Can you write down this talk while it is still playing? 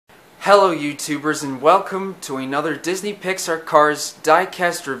Hello YouTubers and welcome to another Disney Pixar Cars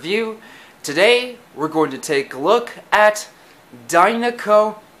diecast review. Today we're going to take a look at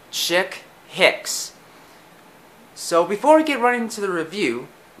Dinoco Chick Hicks. So before we get right into the review,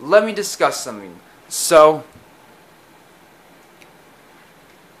 let me discuss something. So,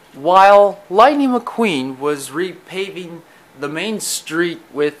 while Lightning McQueen was repaving the main street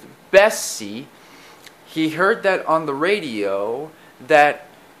with Bessie, he heard that on the radio that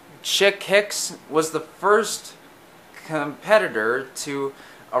Chick Hicks was the first competitor to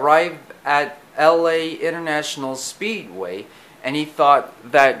arrive at LA International Speedway, and he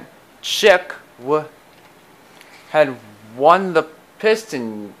thought that Chick had won the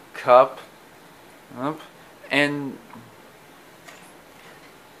Piston Cup and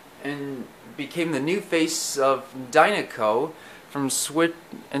became the new face of Dinoco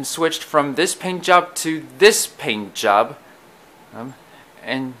and switched from this paint job to this paint job,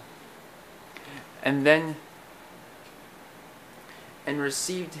 and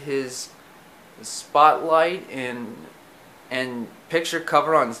received his spotlight and picture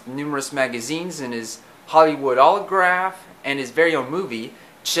cover on numerous magazines, and his Hollywood autograph, and his very own movie,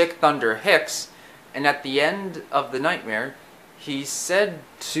 Chick Thunder Hicks. And at the end of the nightmare, he said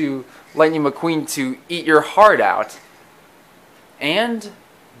to Lightning McQueen to eat your heart out. And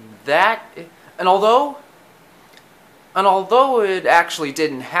although it actually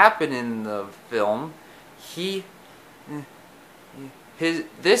didn't happen in the film,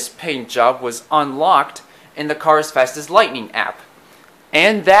 this paint job was unlocked in the Cars Fast as Lightning app.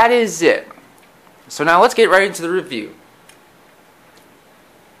 And that is it. So now let's get right into the review.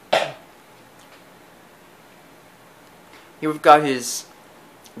 Here we've got his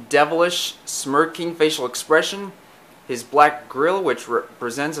devilish, smirking facial expression, his black grill, which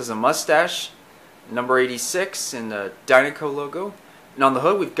represents as a mustache, number 86 in the Dinoco logo. And on the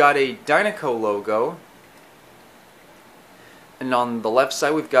hood we've got a Dinoco logo. And on the left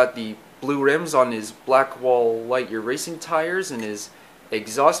side we've got the blue rims on his Blackwall Lightyear racing tires, and his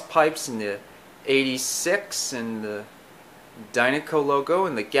exhaust pipes in the 86 and the Dinoco logo,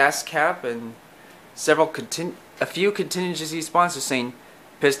 and the gas cap, and a few contingency sponsors saying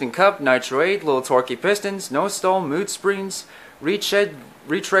Piston Cup, Nitro 8, Little Torquey Pistons, No Stall, Mood Springs, Retread,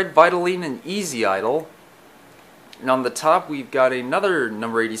 Vitaline, and Easy Idle. And on the top we've got another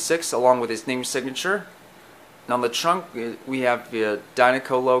number 86 along with his name signature. And on the trunk we have the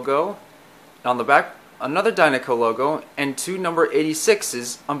Dinoco logo. And on the back another Dinoco logo and two number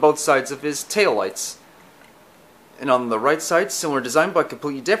 86s on both sides of his taillights. And on the right side, similar design but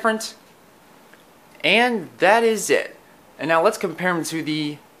completely different. And that is it. And now let's compare him to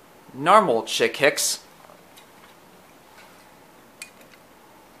the normal Chick Hicks.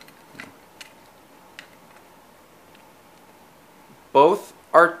 Both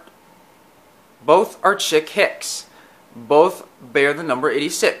are Chick Hicks. Both bear the number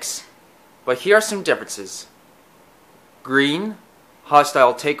 86. But here are some differences. Green,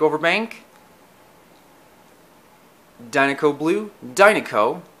 hostile takeover bank. Dinoco blue,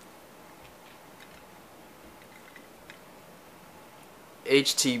 Dinoco.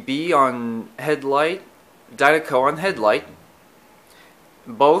 HTB on headlight, Dinoco on headlight.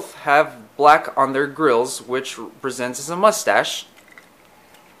 Both have black on their grills, which presents as a mustache.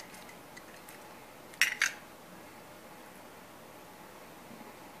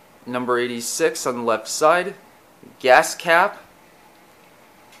 Number 86 on the left side, gas cap,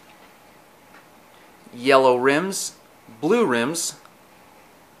 yellow rims, blue rims,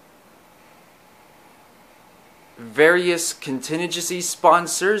 various contingency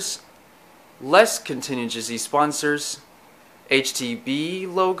sponsors, less contingency sponsors,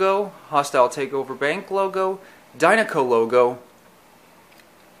 HTB logo, Hostile Takeover Bank logo, Dinoco logo.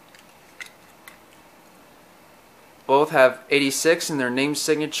 Both have 86 in their name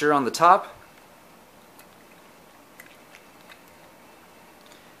signature on the top.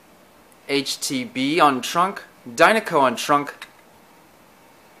 HTB on trunk, Dinoco on trunk.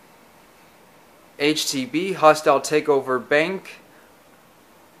 HTB, Hostile Takeover Bank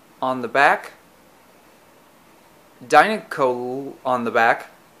on the back. Dinoco on the back.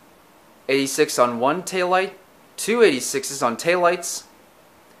 86 on one taillight, two 86s on taillights.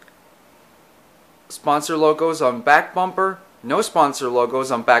 Sponsor logos on back bumper, no sponsor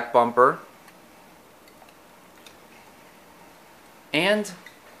logos on back bumper. And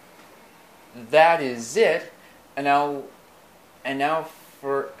that is it. And now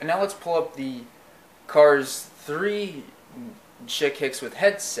let's pull up the Cars 3 Chick Hicks with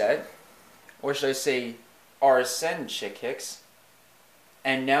headset, or should I say RSN Chick Hicks.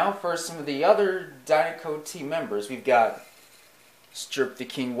 And now for some of the other Dinoco team members. We've got Strip the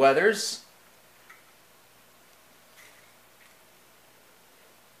King Weathers.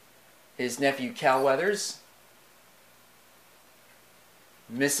 His nephew Cal Weathers.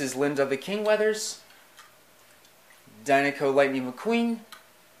 Mrs. Linda the King Weathers. Dinoco Lightning McQueen.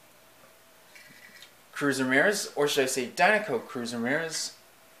 Cruz Ramirez, or should I say Dinoco Cruz Ramirez.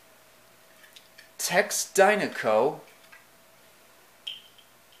 Tex Dinoco.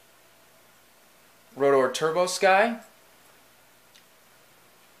 Rotor Turbo Sky.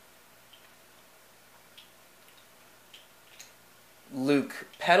 Luke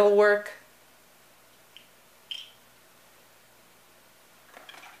Pedalwork.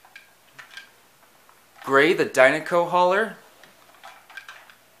 Gray the Dinoco Hauler.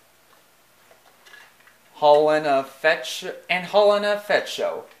 Helena Fetch and Helena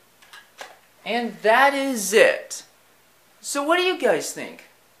Fetcho. And that is it. So what do you guys think?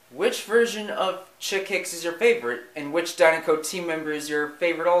 Which version of Chick Hicks is your favorite, and which Dinoco team member is your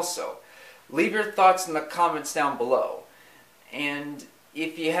favorite also? Leave your thoughts in the comments down below. And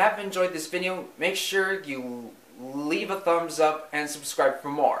if you have enjoyed this video, make sure you leave a thumbs up and subscribe for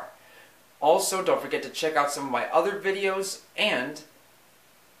more. Also, don't forget to check out some of my other videos and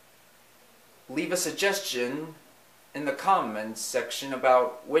leave a suggestion in the comments section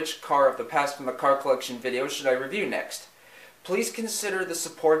about which car of the past from the car collection video should I review next. Please consider the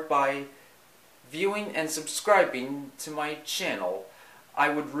support by viewing and subscribing to my channel. I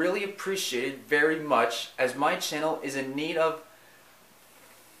would really appreciate it very much, as my channel is in need of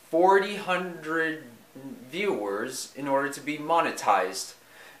 4,000 viewers in order to be monetized.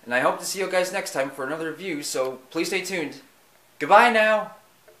 And I hope to see you guys next time for another review, so please stay tuned. Goodbye now!